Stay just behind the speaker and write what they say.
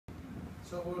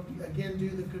So we'll again do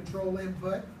the control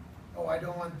input. Oh, I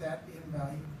don't want that in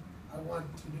value. I want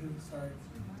to do, sorry.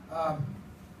 I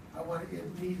want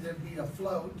it needs to be a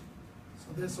float. So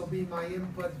this will be my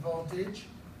input voltage.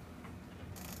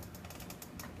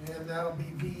 And that'll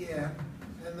be Vn.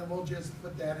 And then we'll just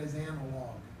put that as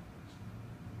analog.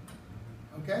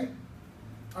 Okay?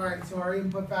 All right, so our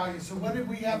input value. So what did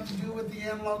we have to do with the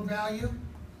analog value?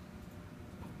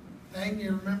 Thang,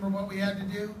 you remember what we had to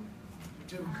do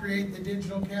to create the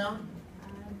digital count?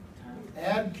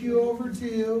 Add Q over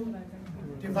 2,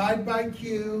 divide by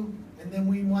Q, and then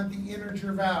we want the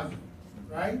integer value,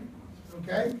 right?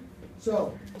 Okay?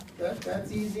 So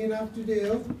that's easy enough to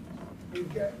do.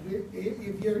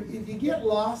 If you get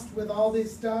lost with all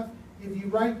this stuff, if you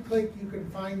right click, you can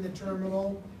find the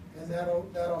terminal, and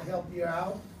that'll help you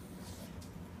out.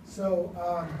 So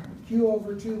Q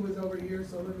over 2 was over here,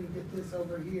 so let me get this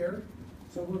over here.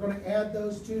 So we're going to add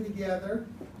those two together.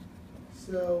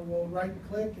 So we'll right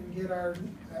click and get our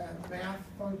math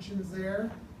functions there.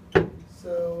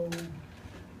 So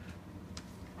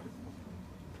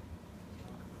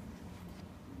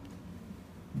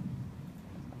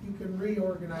you can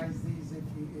reorganize these if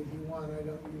you want. I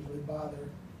don't usually bother.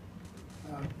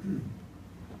 And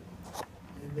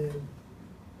then,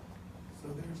 so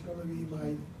there's going to be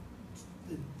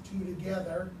the two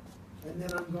together, and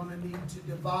then I'm going to need to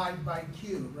divide by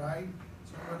Q, right?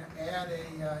 So I'm going to add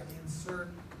a insert.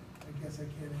 I guess I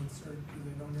can't insert because I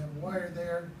don't have a wire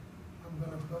there. I'm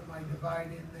going to put my divide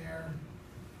in there,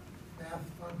 math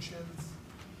functions,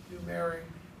 numeric,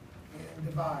 and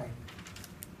divide.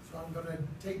 So I'm going to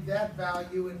take that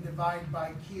value and divide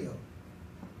by Q,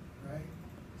 right?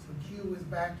 So Q is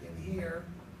back in here.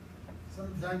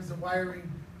 Sometimes the wiring,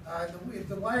 if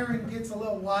the wiring gets a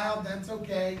little wild, that's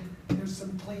okay. There's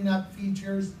some cleanup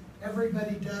features.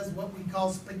 Everybody does what we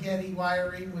call spaghetti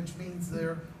wiring, which means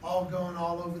they're all going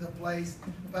all over the place.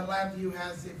 But LabVIEW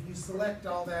has, if you select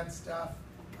all that stuff,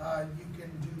 you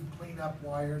can do cleanup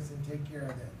wires and take care of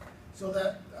that. So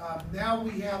that now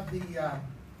we have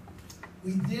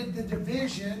we did the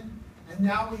division, and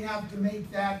now we have to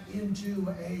make that into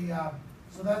a,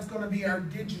 so that's going to be our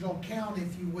digital count,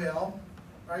 if you will.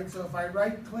 Right? So if I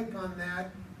right click on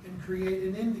that and create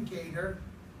an indicator,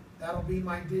 that'll be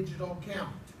my digital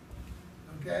count.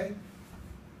 Okay?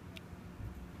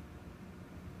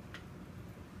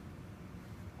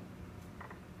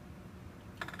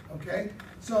 Okay,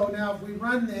 so now if we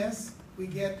run this, we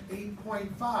get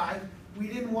 8.5. We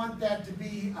didn't want that to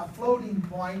be a floating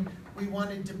point. We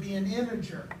want it to be an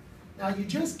integer. Now you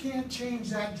just can't change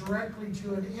that directly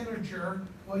to an integer.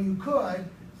 Well, you could,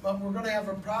 but we're going to have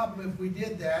a problem if we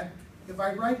did that. If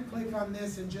I right click on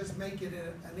this and just make it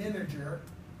an integer,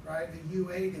 right, a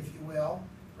U8 if you will,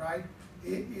 right,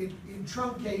 it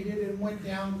truncated and went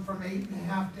down from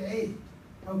 8.5 to 8,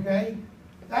 okay?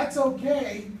 That's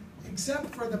okay,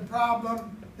 except for the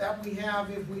problem that we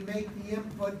have if we make the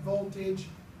input voltage,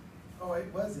 oh,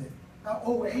 it was it?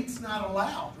 Oh, 8's not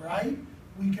allowed, right?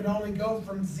 We can only go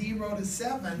from 0 to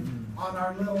 7 on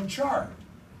our little chart.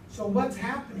 So what's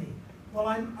happening? Well,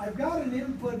 I've got an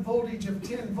input voltage of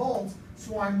 10 volts,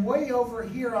 so I'm way over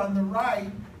here on the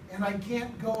right, and I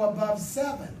can't go above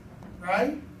 7,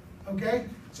 right? Okay,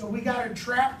 so we got to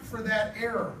trap for that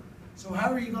error. So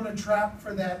how are you going to trap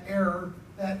for that error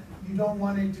that you don't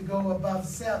want it to go above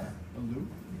 7? A loop?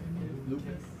 Loop?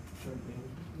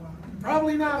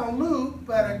 Probably not a loop,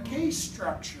 but a case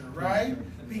structure, right?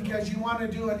 Because you want to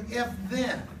do an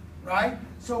if-then, right?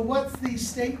 So what's the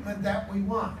statement that we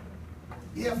want?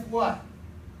 If what?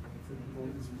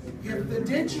 If the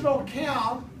digital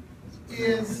count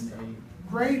is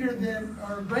greater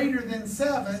than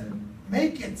 7,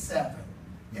 make it 7.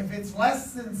 If it's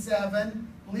less than 7,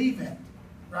 leave it,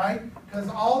 right? Because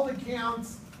all the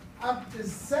counts up to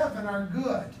 7 are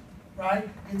good, right?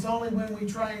 It's only when we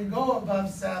try and go above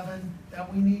 7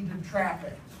 that we need to trap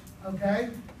it,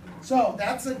 okay? So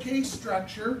that's a case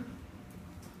structure,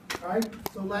 right?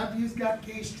 So LabVIEW's got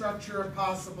case structure if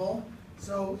possible.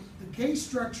 So the case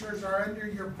structures are under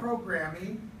your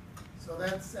programming. So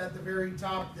that's at the very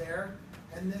top there.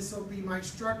 And this will be my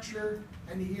structure,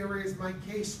 and here is my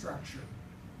case structure.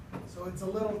 So it's a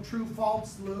little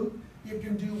true-false loop. You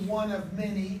can do one of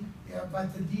many,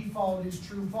 but the default is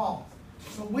true-false.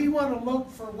 So we want to look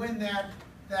for when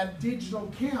that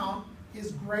digital count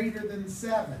is greater than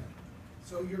 7.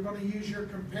 So you're going to use your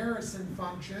comparison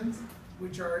functions,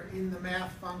 which are in the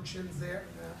math functions there.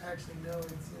 Actually, no,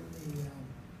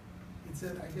 it's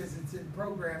in I guess it's in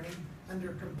programming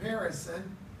under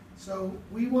comparison. So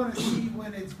we want to see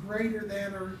when it's greater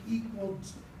than or equal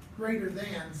to greater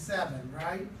than 7,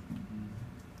 right?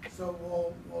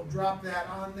 So we'll drop that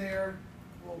on there,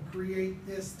 we'll create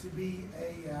this to be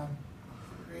a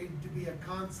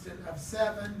constant of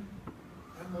 7,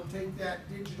 and we'll take that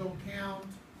digital count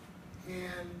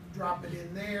and drop it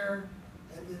in there,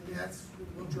 and then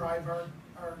will drive our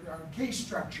case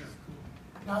structure.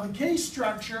 Now the case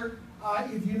structure,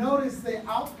 if you notice, the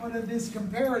output of this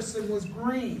comparison was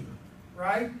green,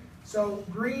 right? So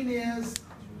green is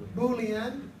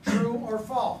Boolean, true or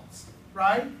false,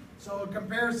 right? So a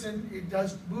comparison, it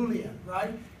does Boolean,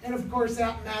 right? And of course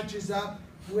that matches up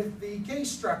with the case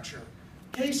structure.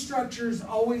 Case structures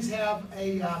always have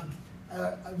a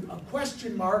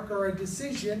question mark or a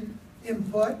decision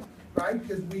input, right?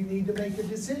 Because we need to make a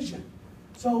decision.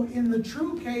 So in the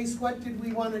true case, what did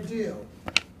we want to do?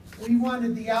 We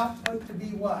wanted the output to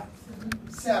be what?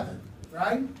 7,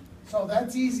 right? So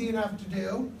that's easy enough to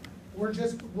do.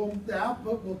 The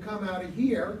output will come out of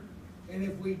here, and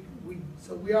if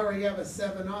so we already have a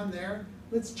 7 on there.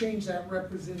 Let's change that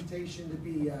representation to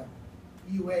be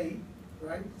U8,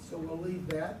 right? So we'll leave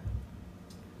that.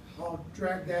 I'll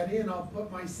drag that in, I'll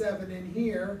put my 7 in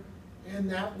here, and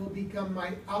that will become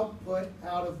my output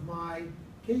out of my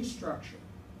case structure.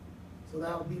 So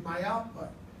that'll be my output.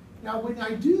 Now when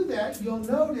I do that, you'll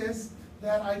notice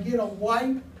that I get a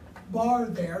white bar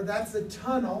there. That's a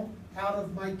tunnel out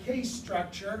of my case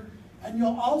structure. And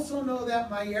you'll also know that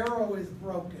my arrow is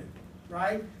broken,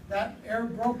 right? That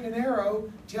broken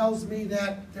arrow tells me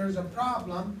that there's a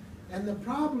problem. And the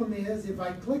problem is, if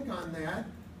I click on that,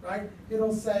 right,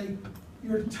 it'll say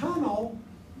your tunnel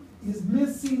is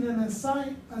missing an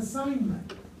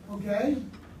assignment, okay?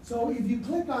 So if you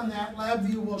click on that,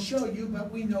 LabVIEW will show you,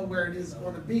 but we know where it is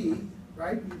going to be,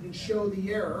 right? You can show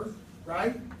the error,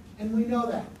 right? And we know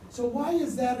that. So why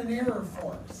is that an error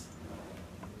for us?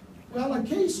 Well, a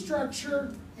case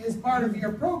structure is part of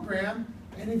your program,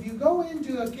 and if you go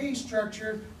into a case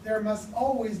structure, there must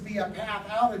always be a path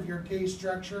out of your case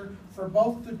structure for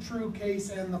both the true case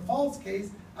and the false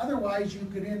case. Otherwise, you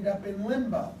could end up in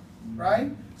limbo,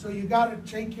 right? So you got to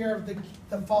take care of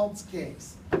the false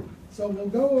case. So we'll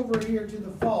go over here to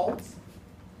the false.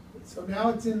 So now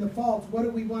it's in the false. What do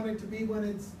we want it to be when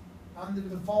it's under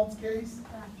the false case?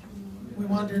 We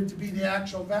want it to be the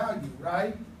actual value,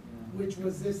 right? Which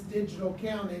was this digital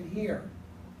count in here.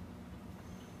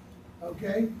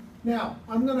 Okay? Now,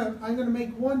 I'm gonna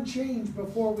make one change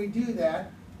before we do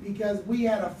that, because we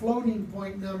had a floating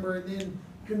point number and then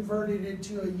converted it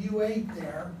to a U8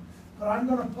 there. But I'm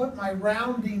gonna put my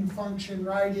rounding function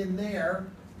right in there,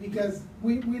 because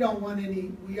we don't want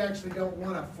we actually don't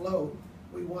want a float.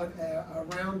 We want a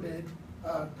rounded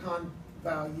con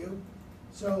value.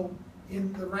 So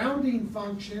in the rounding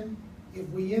function, if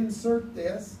we insert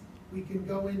this, we can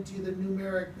go into the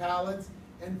numeric palettes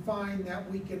and find that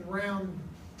we can round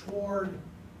toward,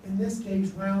 in this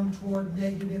case, round toward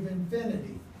negative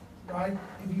infinity, right?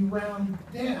 If you round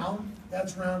down,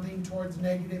 that's rounding towards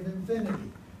negative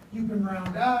infinity. You can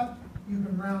round up, you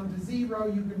can round to 0,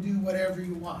 you can do whatever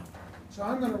you want. So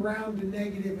I'm going to round to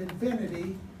negative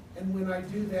infinity, and when I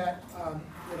do that,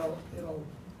 it'll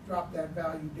drop that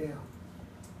value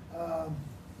down.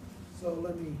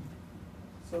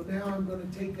 So now I'm going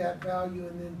to take that value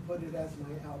and then put it as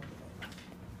my output.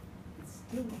 It's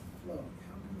still a float.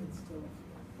 How come it's still a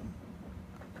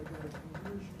float? I got a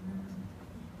conversion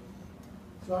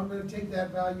there. So I'm going to take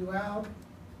that value out,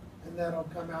 and that'll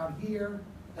come out here.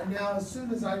 And now as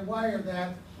soon as I wire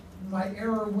that, my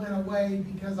error went away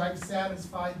because I've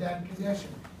satisfied that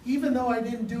condition. Even though I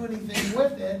didn't do anything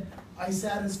with it, I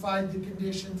satisfied the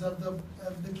conditions of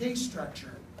the case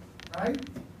structure, right?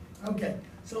 Okay,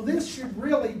 so this should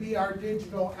really be our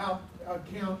digital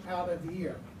count out of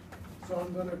here. So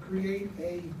I'm going to create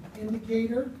a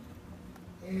indicator,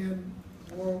 and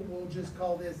we'll just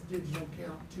call this digital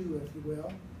count 2, if you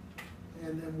will,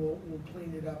 and then we'll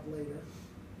clean it up later.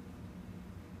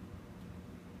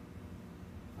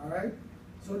 All right,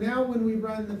 so now when we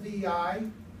run the VI,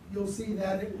 you'll see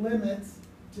that it limits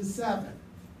to 7,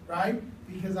 right?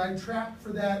 Because I trapped for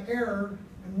that error,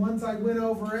 and once I went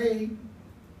over 8,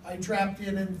 I trapped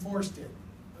in and forced it,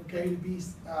 okay,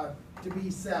 to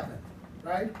be 7,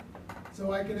 right?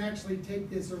 So I can actually take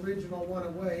this original one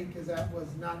away because that was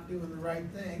not doing the right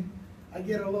thing. I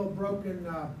get a little broken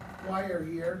wire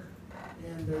here,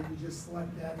 and you just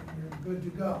select that and you're good to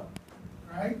go,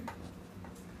 right?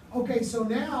 Okay, so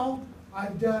now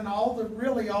I've done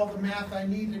really all the math I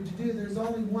needed to do. There's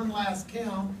only one last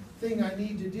thing I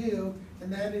need to do,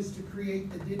 and that is to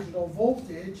create the digital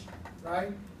voltage,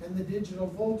 right? And the digital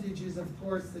voltage is, of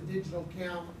course, the digital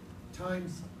count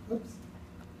times,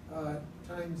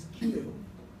 times Q.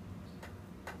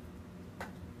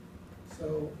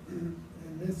 So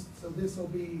this will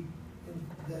be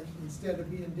that instead of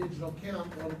being digital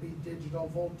count, it'll be digital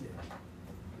voltage,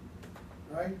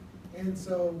 right? And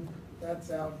so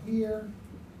that's out here.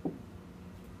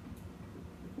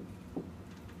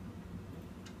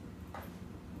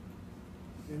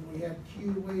 And we have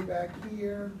Q way back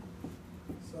here,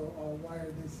 so I'll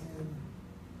wire this in.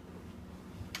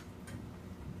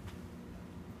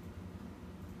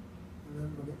 And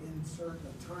I'm going to insert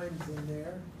the times in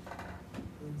there.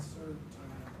 Insert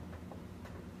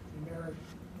numeric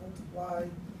multiply.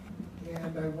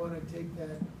 And I want to take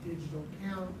that digital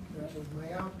count, that was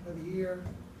my output here,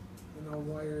 and I'll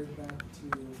wire it back to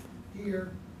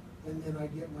here, and then I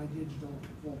get my digital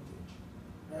voltage,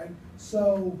 right?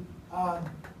 So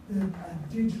the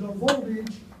digital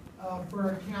voltage for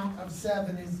a count of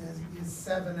 7 is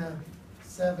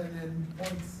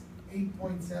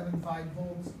 8.75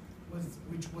 volts,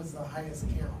 which was the highest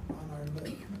count on our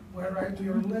list. Where we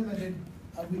are limited,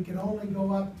 we can only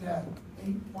go up to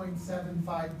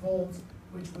 8.75 volts,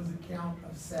 which was a count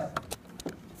of 7,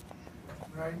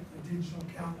 right? A digital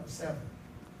count of 7,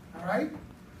 all right?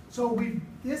 So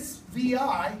this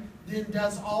VI then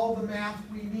does all the math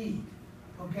we need,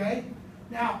 okay?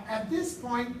 Now, at this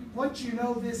point, once you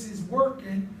know this is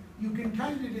working, you can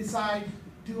kind of decide,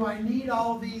 do I need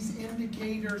all these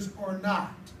indicators or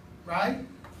not, right?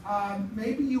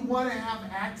 Maybe you want to have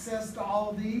access to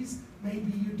all these,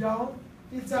 maybe you don't.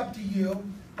 It's up to you,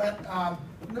 but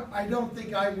no, I don't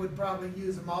think I would probably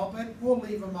use them all, but we'll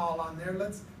leave them all on there.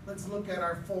 Let's look at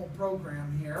our full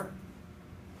program here.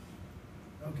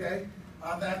 Okay,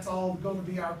 that's all going to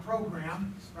be our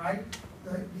program, right?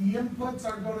 The inputs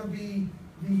are going to be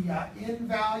the in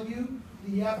value,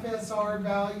 the FSR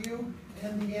value,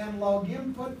 and the analog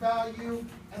input value,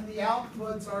 and the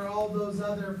outputs are all those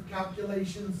other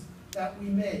calculations that we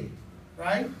made,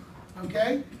 right?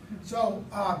 Okay, so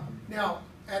now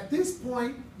at this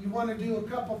point you want to do a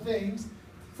couple things.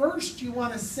 First, you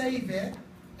want to save it,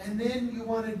 and then you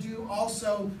want to do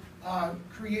also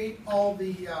create all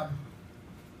the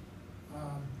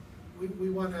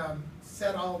we want to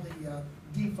set all the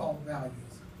default values.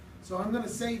 So I'm going to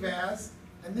save as,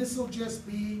 and this will just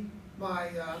be my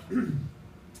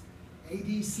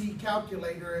ADC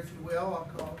calculator, if you will. I'll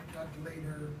call it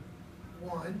calculator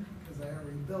 1 because I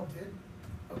already built it.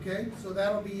 Okay, so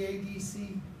that'll be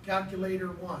ADC calculator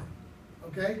 1.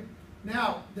 Okay,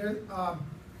 now the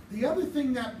other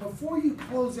thing that before you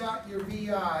close out your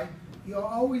VI, you'll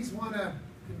always want to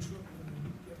get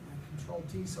my Control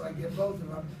T so I get both of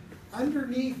them.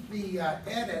 Underneath the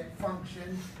edit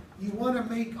function, you want to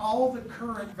make all the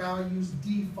current values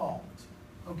default.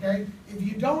 Okay, if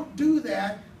you don't do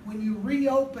that, when you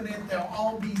reopen it, they'll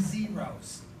all be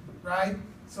zeros, right?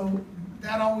 So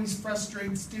that always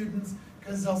frustrates students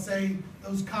because they'll say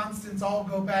those constants all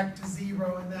go back to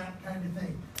 0 and that kind of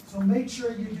thing. So make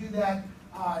sure you do that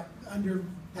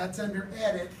that's under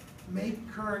edit, make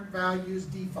current values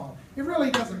default. It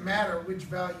really doesn't matter which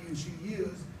values you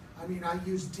use. I mean, I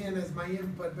use 10 as my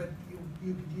input, but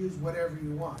you could use whatever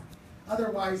you want.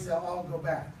 Otherwise, they'll all go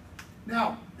back.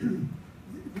 Now,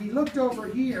 we looked over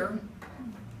here.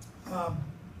 That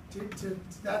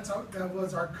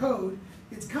was our code.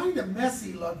 It's kind of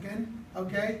messy looking,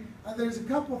 okay? There's a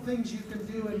couple things you can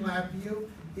do in LabVIEW.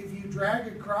 If you drag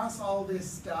across all this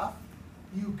stuff,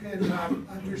 you can,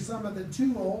 under some of the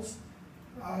tools,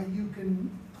 you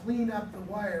can clean up the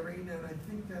wiring, and I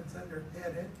think that's under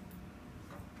edit.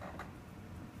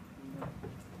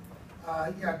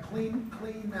 Yeah, clean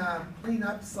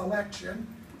up selection.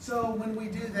 So when we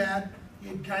do that,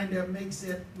 it kind of makes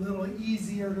it a little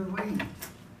easier to read.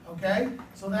 Okay,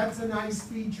 so that's a nice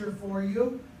feature for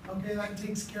you. Okay, that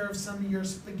takes care of some of your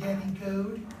spaghetti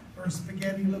code or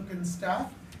spaghetti looking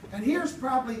stuff. And here's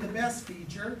probably the best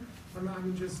feature.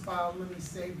 I'm just let me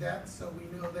save that so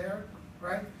we know there,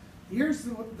 right? Here's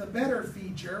the better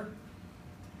feature.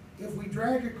 If we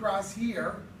drag across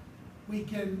here, we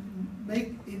can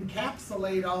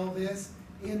encapsulate all this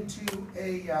into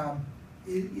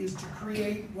is to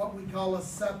create what we call a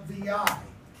sub-VI.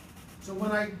 So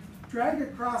when I drag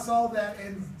across all that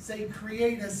and say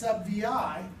create a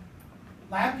sub-VI,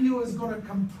 LabVIEW is going to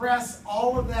compress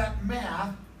all of that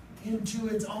math into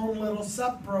its own little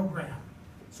sub-program.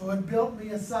 So it built me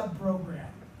a sub-program.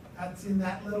 That's in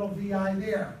that little VI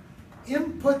there.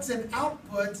 Inputs and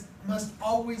outputs must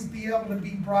always be able to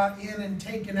be brought in and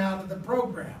taken out of the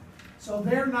program. So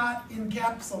they're not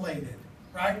encapsulated,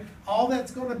 right? All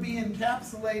that's going to be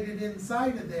encapsulated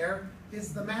inside of there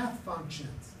is the math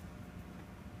functions.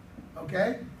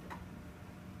 Okay?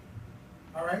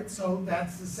 All right, so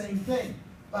that's the same thing.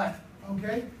 But,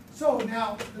 okay, So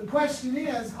now the question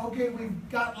is, okay, we've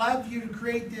got LabVIEW to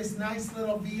create this nice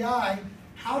little VI.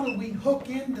 How do we hook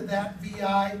into that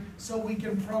VI so we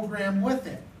can program with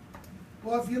it?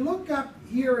 Well, if you look up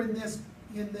here in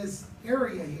this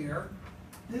area here,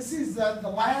 this is the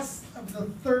last of the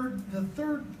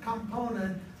third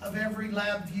component of every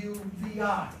LabVIEW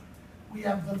VI. We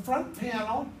have the front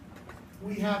panel,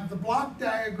 we have the block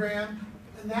diagram,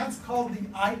 and that's called the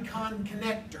icon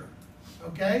connector.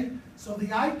 Okay? So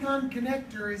the icon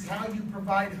connector is how you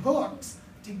provide hooks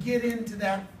to get into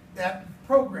that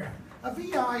program. A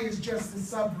VI is just a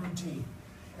subroutine.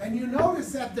 And you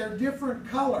notice that they're different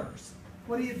colors.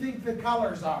 What do you think the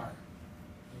colors are?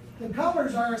 The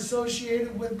colors are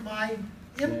associated with my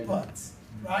inputs,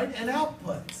 right, and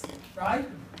outputs, right?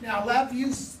 Now,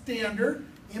 LabVIEW standard,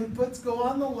 inputs go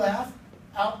on the left,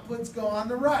 outputs go on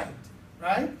the right,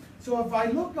 right? So if I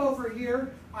look over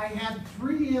here, I have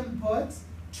 3 inputs,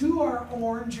 2 are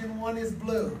orange and 1 is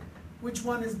blue. Which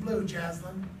one is blue,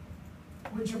 Jaslyn?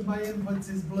 Which of my inputs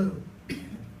is blue?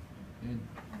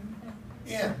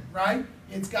 In, right?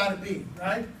 It's got to be,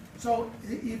 right? So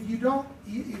if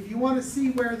you want to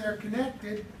see where they're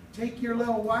connected, take your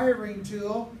little wiring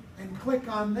tool and click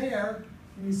on there,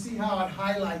 and you see how it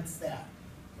highlights that,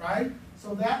 right?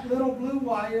 So that little blue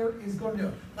wire is going to do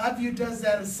it. LabVIEW does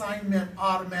that assignment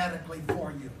automatically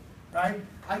for you, right?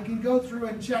 I can go through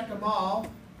and check them all,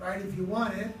 right, if you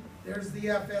want it. There's the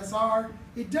FSR.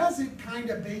 It does it kind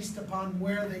of based upon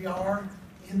where they are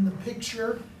in the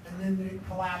picture, and then it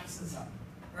collapses them,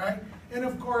 right? And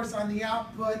of course, on the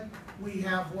output, we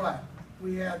have what?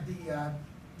 We have the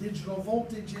digital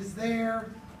voltage is there,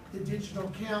 the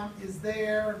digital count is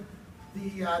there,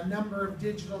 the number of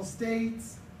digital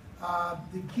states,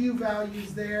 the Q value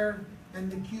is there, and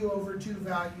the Q/2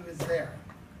 value is there,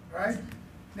 right?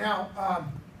 Now,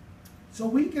 so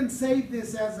we can save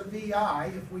this as a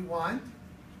VI if we want,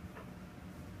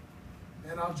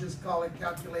 and I'll just call it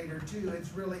calculator 2.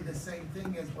 It's really the same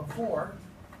thing as before.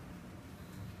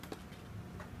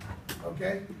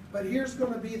 Okay, but here's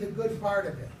going to be the good part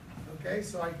of it. Okay,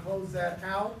 so I close that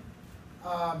out.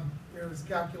 Here's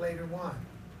calculator 1.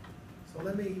 So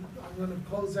I'm going to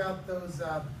close out those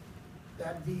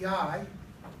that VI,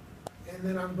 and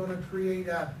then I'm going to create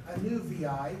a new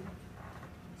VI.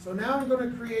 So now I'm going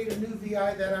to create a new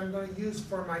VI that I'm going to use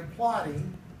for my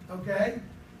plotting. Okay,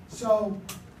 so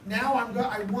now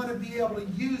I want to be able to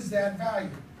use that value.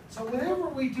 So whenever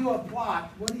we do a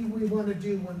plot, what do we want to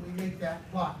do when we make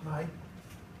that plot, Mike?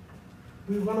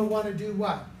 We want to do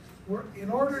what?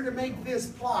 In order to make this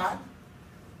plot,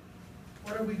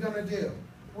 what are we going to do?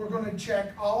 We're going to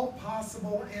check all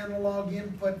possible analog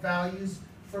input values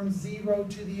from 0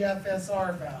 to the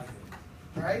FSR value,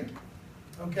 right?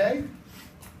 Okay?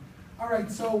 All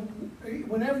right, so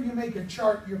whenever you make a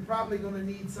chart, you're probably going to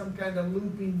need some kind of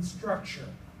looping structure.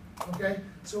 Okay,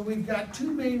 so we've got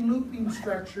 2 main looping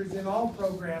structures in all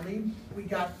programming. We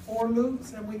got for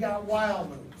loops and we got while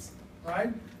loops,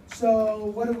 right? So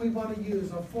what do we want to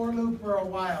use, a for loop or a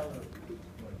while loop?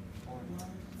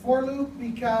 For loop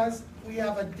because we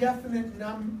have a definite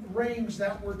range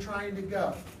that we're trying to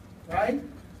go, right?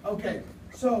 Okay,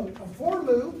 so a for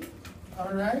loop,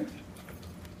 all right,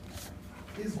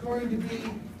 is going to be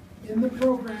in the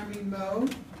programming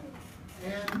mode,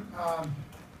 and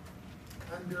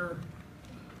under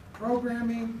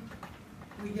programming,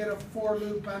 we get a for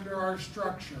loop under our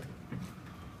structure.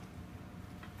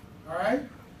 All right?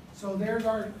 So there's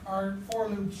our for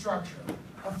loop structure.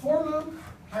 A for loop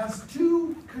has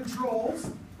 2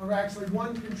 controls, or actually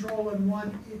 1 control and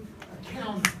 1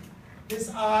 counter.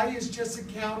 This I is just a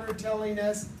counter telling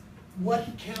us what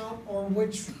count or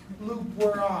which loop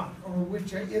we're on, or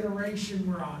which iteration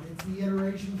we're on. It's the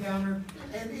iteration counter.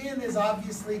 And N is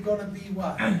obviously going to be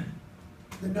what?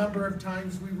 The number of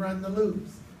times we run the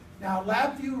loops. Now,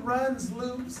 LabVIEW runs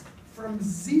loops from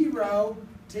 0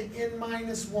 to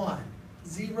N-1.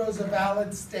 0 is a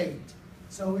valid state.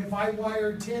 So if I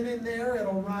wire 10 in there,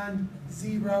 it'll run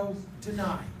 0 to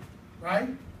 9, right?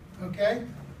 Okay?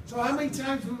 So how many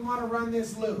times do we want to run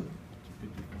this loop?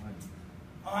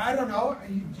 Oh, I don't know.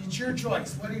 It's your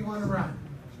choice. What do you want to run?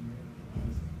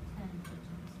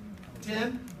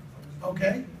 10?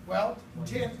 Okay. Well,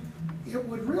 10. It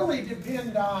would really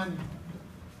depend on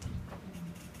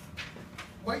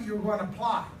what you're going to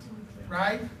plot,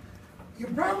 right? You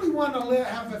probably want to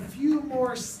have a few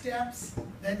more steps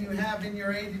than you have in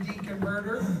your A to D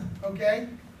converter, okay?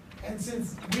 And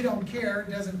since we don't care, it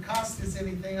doesn't cost us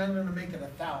anything, I'm going to make it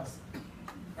 1,000,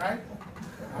 right?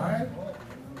 All right?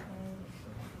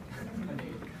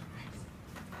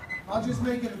 I'll just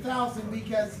make it 1,000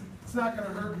 because it's not going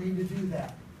to hurt me to do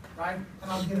that, right?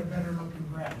 And I'll get a better looking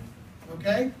graph,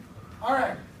 okay? All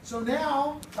right, so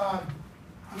now,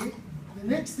 the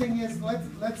next thing is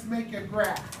let's make a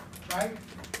graph, right?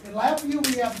 In LabVIEW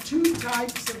we have two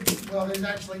types of, well, there's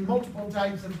actually multiple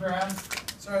types of graphs.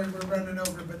 Sorry, we're running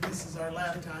over, but this is our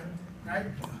lab time, right?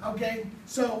 Okay,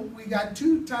 so we got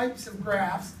two types of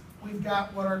graphs. We've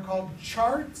got what are called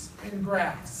charts and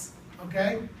graphs,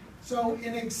 okay? So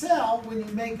in Excel, when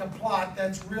you make a plot,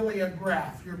 that's really a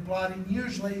graph. You're plotting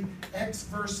usually X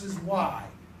versus Y,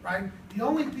 right? The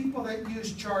only people that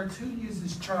use charts, who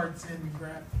uses charts in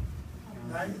graph,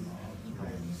 right?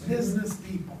 Business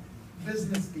people,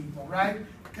 right?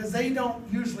 Because they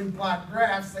don't usually plot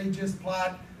graphs, they just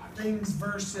plot things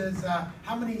versus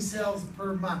how many sales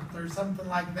per month or something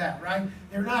like that, right?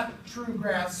 They're not true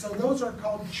graphs, so those are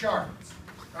called charts,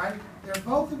 right? They're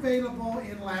both available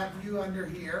in LabVIEW under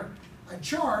here. A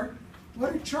chart,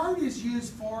 what a chart is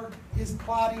used for is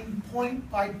plotting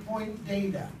point-by-point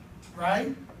data,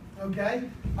 right? Okay?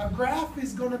 A graph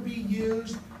is going to be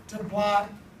used to plot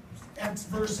X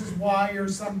versus Y or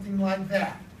something like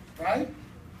that, right?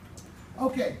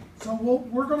 Okay, so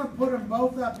we're going to put them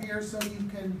both up here so you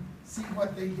can see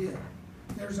what they do.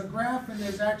 There's a graph and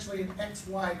there's actually an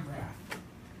XY graph.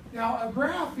 Now, a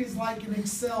graph is like an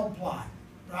Excel plot,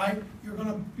 right? You're going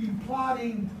to be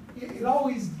plotting, it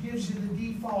always gives you the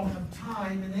default of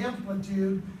time and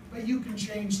amplitude, but you can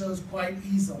change those quite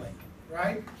easily,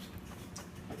 right?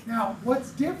 Now,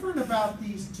 what's different about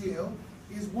these two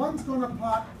is one's going to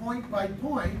plot point by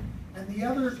point, and the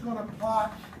other is going to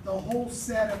plot the whole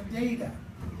set of data.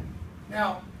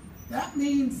 Now, that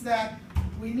means that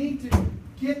we need to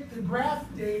get the graph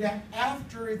data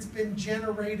after it's been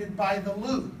generated by the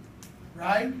loop,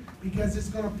 right? Because it's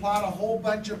going to plot a whole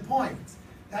bunch of points.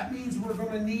 That means we're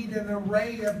going to need an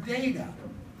array of data,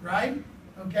 right?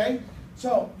 Okay?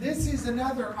 So this is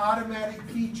another automatic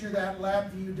feature that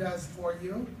LabVIEW does for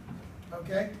you,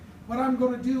 okay? What I'm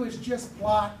going to do is just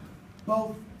plot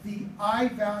both the I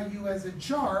value as a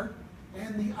chart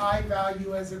and the I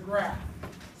value as a graph.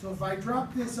 So if I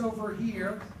drop this over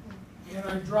here and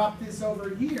I drop this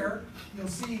over here, you'll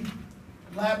see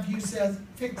LabVIEW says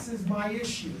fixes my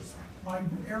issues. My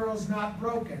arrow's not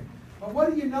broken. But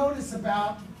what do you notice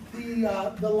about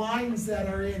the lines that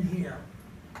are in here?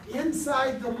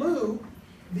 Inside the loop,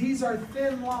 these are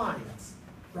thin lines,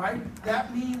 right?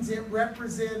 That means it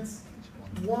represents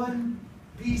one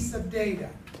piece of data.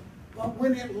 But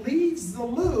when it leaves the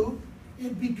loop,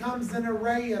 it becomes an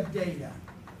array of data.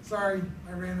 Sorry,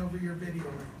 I ran over your video.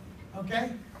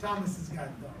 Okay? Thomas has got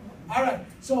it though. All right,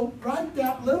 so right,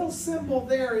 that little symbol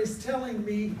there is telling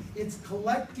me it's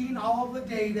collecting all the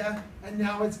data and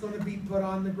now it's going to be put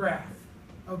on the graph.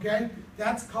 Okay?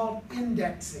 That's called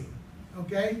indexing.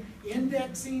 Okay?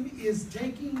 Indexing is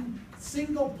taking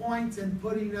single points and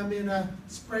putting them in a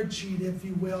spreadsheet, if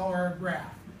you will, or a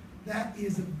graph. That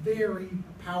is a very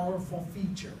powerful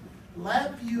feature.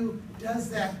 LabVIEW does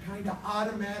that kind of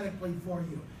automatically for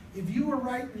you. If you were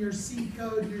writing your C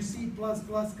code, your C++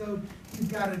 code,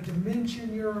 you've got to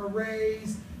dimension your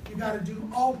arrays, you've got to do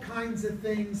all kinds of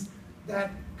things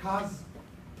that cause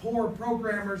poor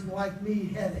programmers like me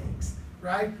headaches,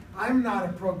 right? I'm not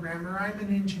a programmer, I'm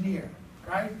an engineer,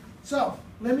 right? So,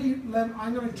 I'm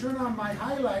going to turn on my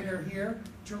highlighter here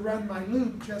to run my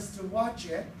loop just to watch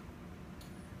it,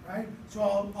 right? So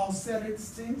I'll set it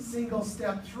single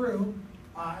step through.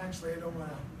 Actually, I don't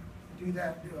want to do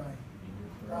that, do I?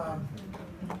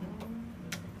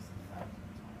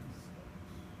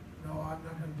 No, I'm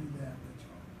not going to do that.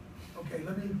 Okay,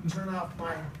 let me turn off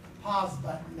my pause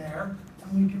button there,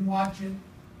 and we can watch it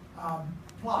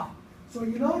plot. So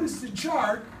you notice the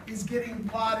chart is getting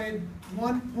plotted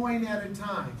one point at a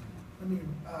time. Let me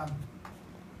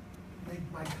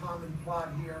make my common plot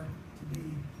here to be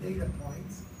data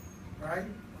points, right?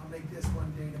 I'll make this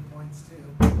one data points too.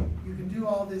 You can do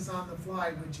all this on the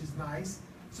fly, which is nice.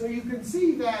 So you can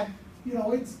see that, you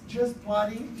know, it's just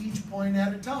plotting each point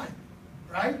at a time,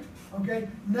 right? Okay,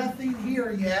 nothing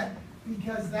here yet,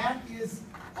 because that is,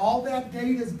 all that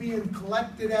data is being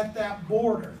collected at that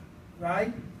border,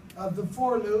 right, of the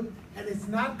for loop, and it's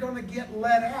not going to get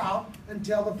let out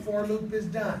until the for loop is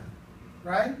done,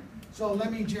 right? So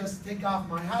let me just take off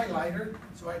my highlighter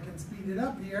so I can speed it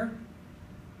up here,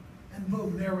 and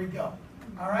boom, there we go,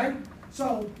 all right?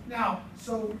 So now,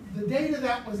 so the data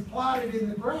that was plotted in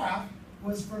the graph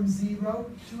was from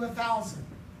 0 to 1,000,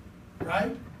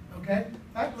 right? Okay,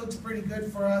 that looks pretty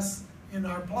good for us in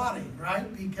our plotting,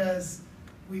 right? Because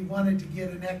we wanted to get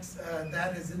an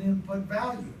that as an input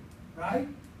value, right?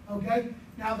 Okay,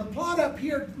 now the plot up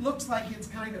here looks like it's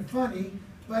kind of funny,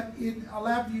 but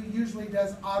LabVIEW usually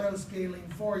does auto scaling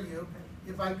for you.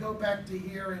 if I go back to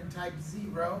here and type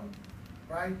 0,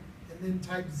 right, and then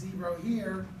type 0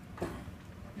 here,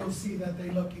 you'll see that they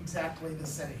look exactly the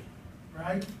same,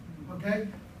 right? Okay?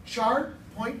 Chart,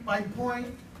 point by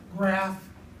point, graph,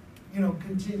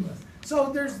 continuous.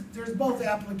 So there's both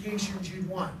applications you'd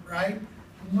want, right?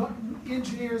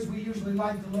 Engineers, we usually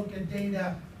like to look at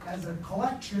data as a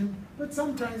collection, but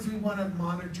sometimes we want to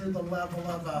monitor the level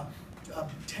of a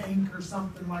tank or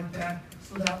something like that,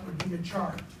 so that would be a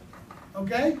chart.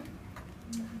 Okay?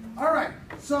 All right,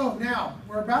 so now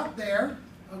we're about there,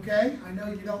 okay? I know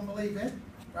you don't believe it,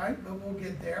 right? But we'll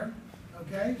get there,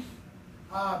 okay?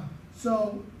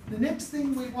 So the next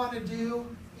thing we want to do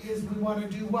is we want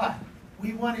to do what?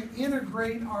 We want to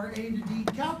integrate our A to D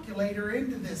calculator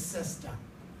into this system,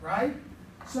 right?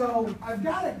 So I've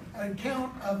got a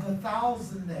count of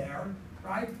 1,000 there,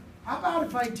 right? How about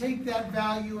if I take that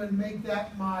value and make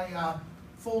that my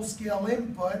full-scale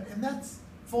input, and that's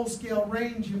full-scale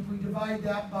range. If we divide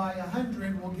that by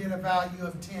 100, we'll get a value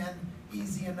of 10,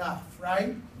 easy enough,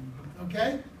 right?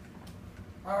 Okay?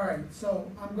 All right,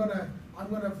 so I'm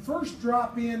gonna first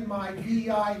drop in my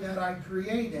VI that I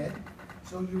created.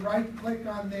 So you right-click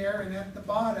on there, and at the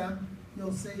bottom,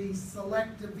 you'll say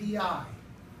Select a VI,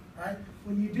 right?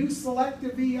 When you do select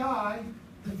a VI,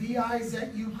 the VIs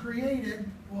that you created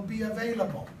will be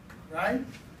available, right?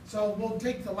 So we'll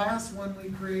take the last one we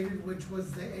created, which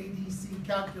was the ADC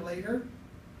calculator,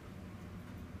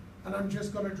 and I'm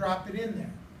just going to drop it in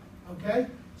there, okay?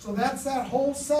 So that's that whole set.